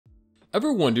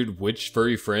Ever wondered which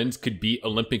furry friends could beat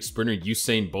Olympic sprinter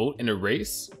Usain Bolt in a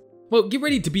race? Well, get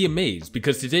ready to be amazed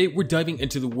because today we're diving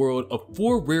into the world of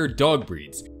 4 rare dog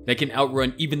breeds that can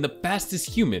outrun even the fastest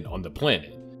human on the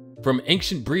planet. From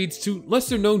ancient breeds to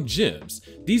lesser known gems,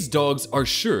 these dogs are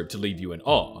sure to leave you in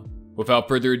awe. Without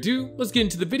further ado, let's get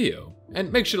into the video, and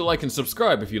make sure to like and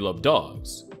subscribe if you love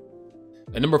dogs.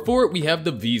 At number 4, we have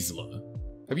the Vizsla.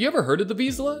 Have you ever heard of the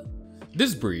Vizsla?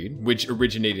 This breed, which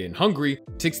originated in Hungary,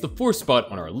 takes the 4th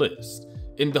spot on our list.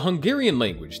 In the Hungarian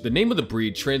language, the name of the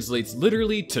breed translates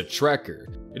literally to tracker.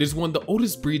 It is one of the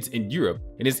oldest breeds in Europe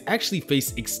and has actually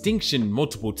faced extinction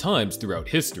multiple times throughout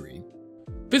history.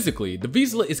 Physically, the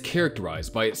Vizsla is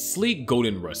characterized by its sleek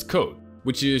golden rust coat,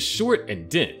 which is short and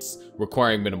dense,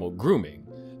 requiring minimal grooming.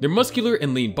 Their muscular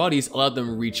and lean bodies allow them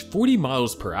to reach 40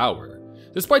 miles per hour.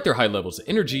 Despite their high levels of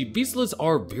energy, Vizslas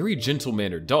are very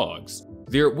gentle-mannered dogs.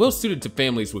 They are well suited to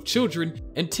families with children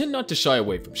and tend not to shy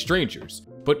away from strangers,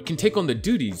 but can take on the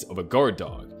duties of a guard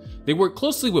dog. They work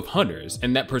closely with hunters,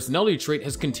 and that personality trait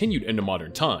has continued into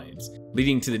modern times,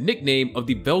 leading to the nickname of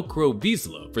the Velcro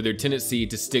Vizsla for their tendency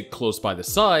to stick close by the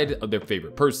side of their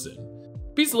favorite person.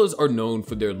 Vizslas are known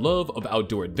for their love of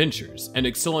outdoor adventures and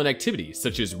excel in activities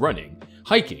such as running,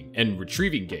 hiking, and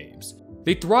retrieving games.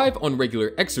 They thrive on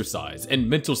regular exercise and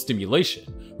mental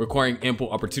stimulation, requiring ample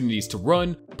opportunities to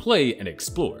run, play, and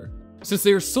explore. Since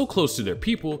they are so close to their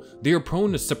people, they are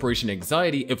prone to separation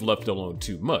anxiety if left alone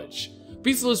too much.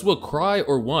 Vizslas will cry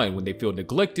or whine when they feel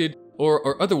neglected or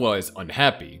are otherwise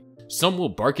unhappy. Some will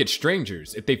bark at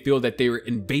strangers if they feel that they are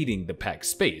invading the pack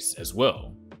space as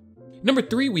well. Number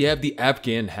 3, we have the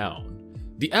Afghan Hound.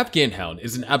 The Afghan Hound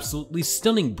is an absolutely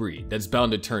stunning breed that's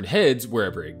bound to turn heads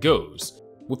wherever it goes.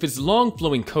 With its long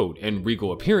flowing coat and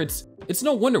regal appearance, it's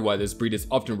no wonder why this breed is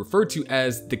often referred to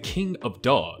as the King of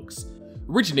Dogs.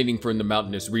 Originating from the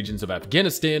mountainous regions of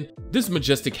Afghanistan, this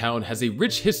majestic hound has a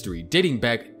rich history dating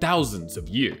back thousands of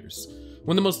years.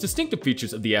 One of the most distinctive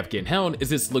features of the Afghan Hound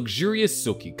is its luxurious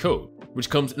silky coat, which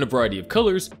comes in a variety of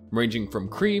colors ranging from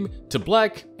cream to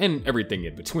black and everything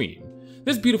in between.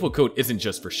 This beautiful coat isn't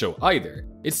just for show either,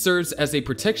 it serves as a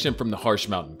protection from the harsh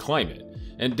mountain climate,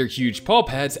 and their huge paw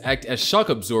pads act as shock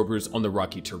absorbers on the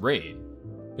rocky terrain.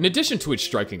 In addition to its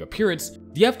striking appearance,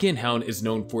 the Afghan Hound is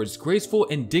known for its graceful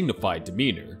and dignified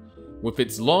demeanor. With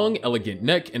its long, elegant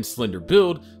neck and slender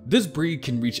build, this breed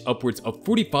can reach upwards of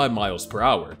 45 miles per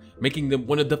hour, making them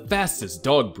one of the fastest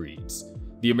dog breeds.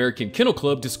 The American Kennel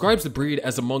Club describes the breed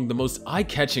as among the most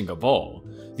eye-catching of all.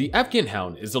 The Afghan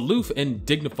Hound is aloof and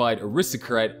dignified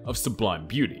aristocrat of sublime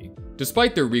beauty.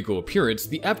 Despite their regal appearance,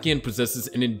 the Afghan possesses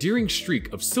an endearing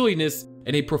streak of silliness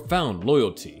and a profound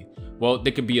loyalty. While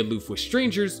they can be aloof with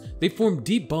strangers, they form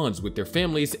deep bonds with their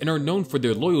families and are known for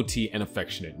their loyalty and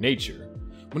affectionate nature.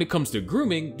 When it comes to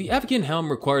grooming, the Afghan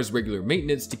Hound requires regular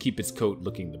maintenance to keep its coat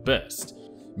looking the best.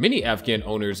 Many Afghan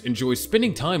owners enjoy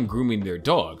spending time grooming their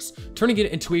dogs, turning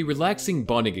it into a relaxing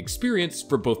bonding experience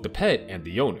for both the pet and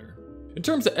the owner. In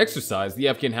terms of exercise, the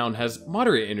Afghan Hound has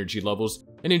moderate energy levels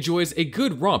and enjoys a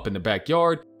good romp in the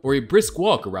backyard or a brisk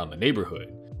walk around the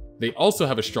neighborhood. They also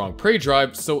have a strong prey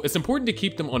drive, so it's important to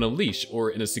keep them on a leash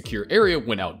or in a secure area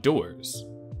when outdoors.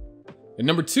 At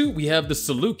number 2, we have the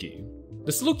Saluki.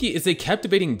 The Saluki is a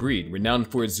captivating breed renowned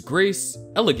for its grace,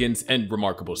 elegance, and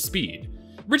remarkable speed.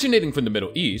 Originating from the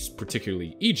Middle East,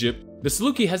 particularly Egypt, the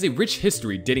Saluki has a rich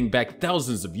history dating back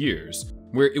thousands of years,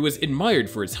 where it was admired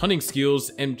for its hunting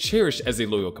skills and cherished as a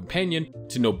loyal companion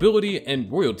to nobility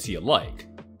and royalty alike.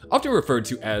 Often referred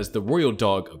to as the royal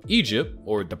dog of Egypt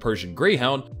or the Persian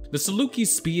Greyhound, the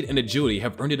Saluki's speed and agility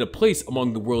have earned it a place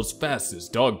among the world's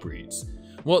fastest dog breeds.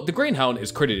 While the Greyhound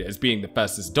is credited as being the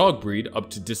fastest dog breed up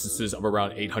to distances of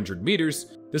around 800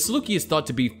 meters, the Saluki is thought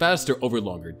to be faster over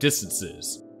longer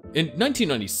distances. In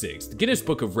 1996, the Guinness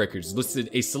Book of Records listed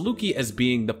a Saluki as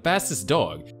being the fastest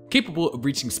dog, capable of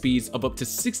reaching speeds of up to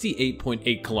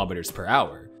 68.8 kilometers per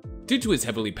hour. Due to his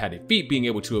heavily padded feet being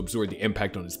able to absorb the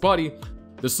impact on his body,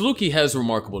 the Saluki has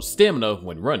remarkable stamina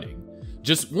when running.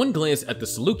 Just one glance at the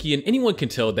Saluki and anyone can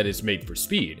tell that it's made for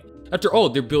speed. After all,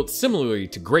 they're built similarly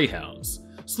to greyhounds.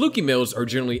 Saluki males are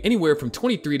generally anywhere from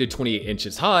 23 to 28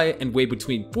 inches high and weigh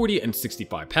between 40 and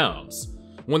 65 pounds.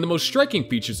 One of the most striking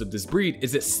features of this breed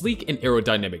is its sleek and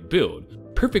aerodynamic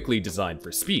build, perfectly designed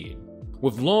for speed.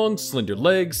 With long, slender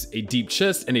legs, a deep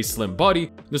chest, and a slim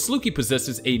body, the Saluki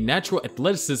possesses a natural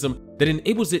athleticism that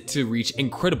enables it to reach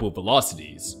incredible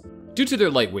velocities. Due to their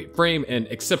lightweight frame and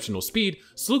exceptional speed,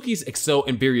 Salukis excel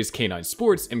in various canine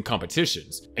sports and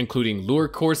competitions, including lure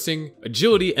coursing,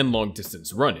 agility, and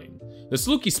long-distance running. The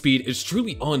Saluki speed is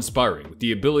truly awe-inspiring, with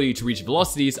the ability to reach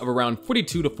velocities of around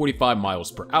 42 to 45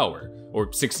 miles per hour,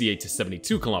 or 68 to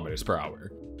 72 kilometers per hour.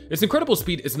 Its incredible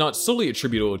speed is not solely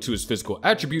attributable to its physical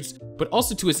attributes, but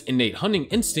also to its innate hunting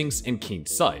instincts and keen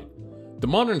sight. The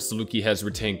modern Saluki has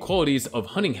retained qualities of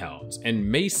hunting hounds and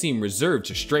may seem reserved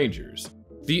to strangers.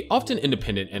 The often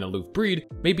independent and aloof breed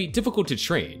may be difficult to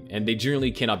train, and they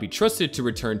generally cannot be trusted to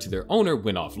return to their owner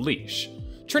when off leash.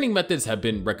 Training methods have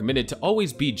been recommended to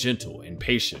always be gentle and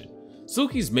patient.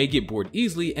 Salukis may get bored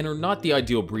easily and are not the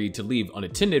ideal breed to leave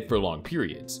unattended for long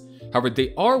periods. However,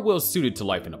 they are well suited to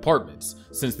life in apartments,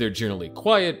 since they're generally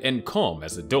quiet and calm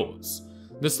as adults.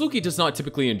 The Saluki does not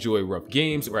typically enjoy rough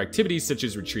games or activities such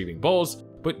as retrieving balls,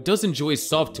 but does enjoy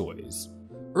soft toys.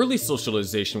 Early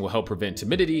socialization will help prevent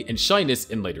timidity and shyness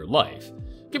in later life.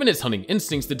 Given its hunting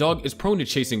instincts, the dog is prone to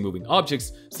chasing moving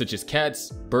objects such as cats,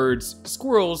 birds,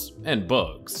 squirrels, and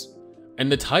bugs.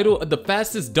 And the title of the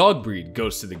fastest dog breed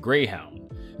goes to the Greyhound.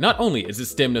 Not only is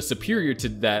its stamina superior to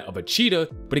that of a cheetah,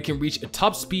 but it can reach a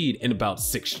top speed in about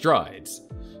 6 strides.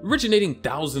 Originating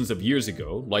thousands of years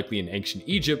ago, likely in ancient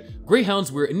Egypt,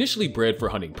 greyhounds were initially bred for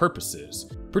hunting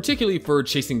purposes, particularly for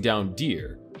chasing down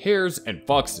deer, hares, and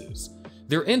foxes.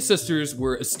 Their ancestors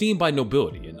were esteemed by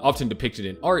nobility and often depicted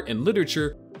in art and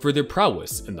literature for their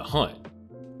prowess in the hunt.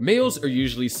 Males are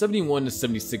usually 71 to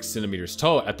 76 centimeters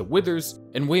tall at the withers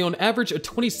and weigh on average of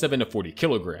 27 to 40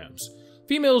 kilograms.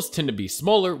 Females tend to be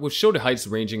smaller, with shoulder heights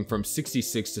ranging from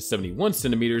 66 to 71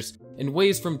 centimeters and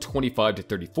weighs from 25 to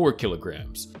 34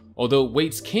 kilograms, although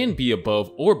weights can be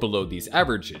above or below these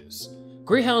averages.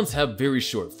 Greyhounds have very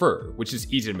short fur, which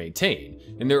is easy to maintain,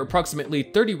 and there are approximately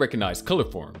 30 recognized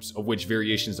color forms, of which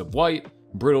variations of white,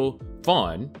 brittle,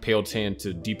 fawn, pale tan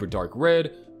to deeper dark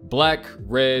red, black,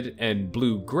 red, and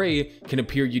blue-gray can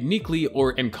appear uniquely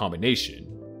or in combination.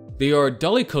 They are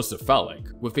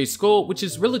dolichocephalic, with a skull which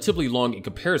is relatively long in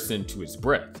comparison to its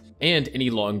breadth, and an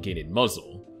elongated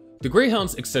muzzle. The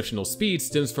Greyhound's exceptional speed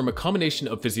stems from a combination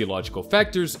of physiological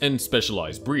factors and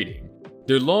specialized breeding.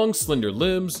 Their long, slender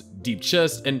limbs, deep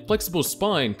chest, and flexible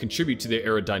spine contribute to their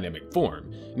aerodynamic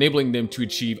form, enabling them to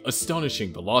achieve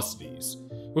astonishing velocities.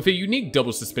 With a unique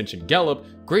double suspension gallop,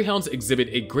 Greyhounds exhibit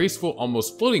a graceful,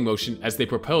 almost floating motion as they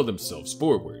propel themselves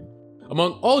forward.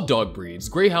 Among all dog breeds,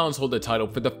 Greyhounds hold the title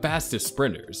for the fastest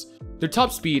sprinters. Their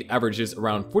top speed averages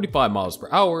around 45 miles per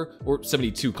hour or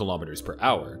 72 kilometers per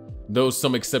hour, though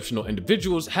some exceptional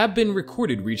individuals have been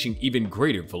recorded reaching even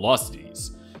greater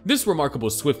velocities. This remarkable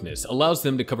swiftness allows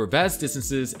them to cover vast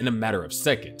distances in a matter of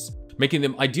seconds, making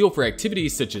them ideal for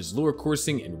activities such as lure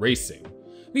coursing and racing.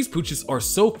 These pooches are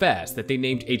so fast that they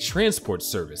named a transport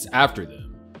service after them.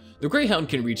 The Greyhound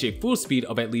can reach a full speed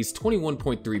of at least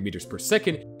 21.3 meters per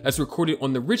second, as recorded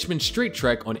on the Richmond Straight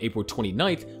Track on April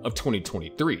 29th of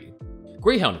 2023.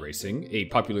 Greyhound racing, a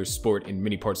popular sport in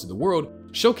many parts of the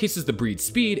world, showcases the breed's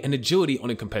speed and agility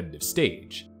on a competitive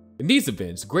stage. In these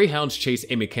events, Greyhounds chase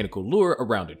a mechanical lure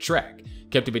around a track,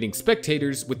 captivating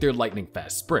spectators with their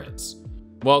lightning-fast sprints.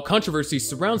 While controversy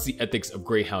surrounds the ethics of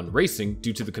Greyhound racing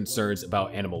due to the concerns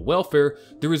about animal welfare,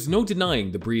 there is no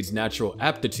denying the breed's natural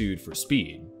aptitude for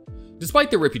speed.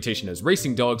 Despite their reputation as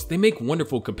racing dogs, they make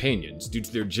wonderful companions due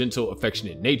to their gentle,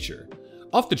 affectionate nature.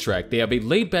 Off the track, they have a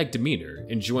laid-back demeanor,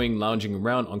 enjoying lounging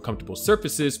around on comfortable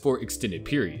surfaces for extended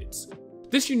periods.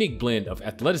 This unique blend of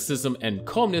athleticism and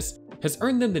calmness has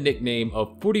earned them the nickname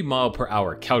of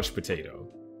 40-mile-per-hour couch potato.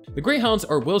 The Greyhounds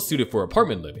are well suited for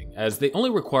apartment living, as they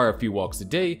only require a few walks a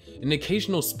day and an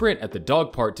occasional sprint at the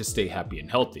dog park to stay happy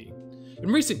and healthy.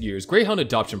 In recent years, Greyhound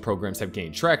adoption programs have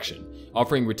gained traction,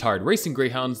 offering retired racing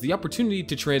Greyhounds the opportunity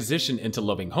to transition into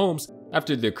loving homes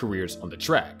after their careers on the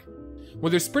track.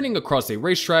 Whether sprinting across a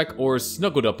racetrack or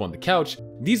snuggled up on the couch,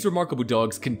 these remarkable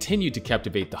dogs continue to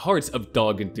captivate the hearts of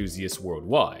dog enthusiasts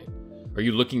worldwide. Are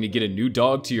you looking to get a new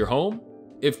dog to your home?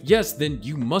 If yes, then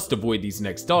you must avoid these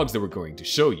next dogs that we're going to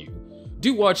show you.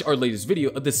 Do watch our latest video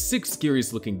of the 6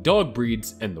 scariest looking dog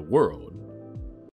breeds in the world.